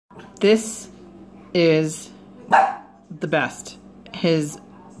This is the best. His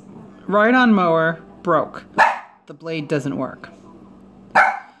ride-on mower broke. The blade doesn't work.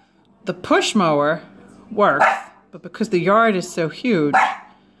 The push mower works, but because the yard is so huge,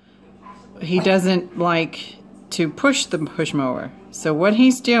 he doesn't like to push the push mower. So what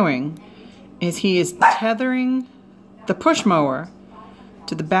he's doing is he is tethering the push mower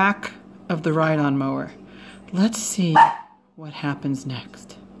to the back of the ride-on mower. Let's see what happens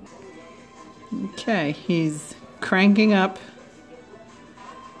next. Okay, he's cranking up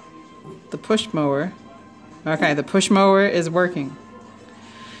the push mower. Okay, the push mower is working.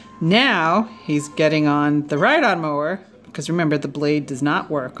 Now he's getting on the ride-on mower, because remember, the blade does not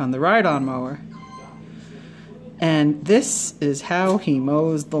work on the ride-on mower. And this is how he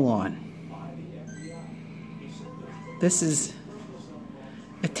mows the lawn. This is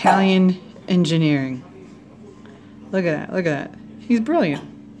Italian engineering. Look at that, look at that. He's brilliant.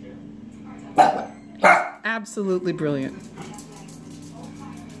 He's absolutely brilliant.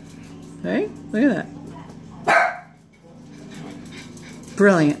 Hey, look at that.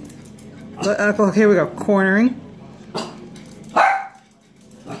 Brilliant. Look, here we go, cornering.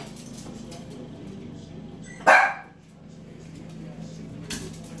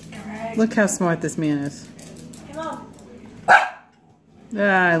 Look how smart this man is.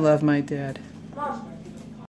 I love my dad.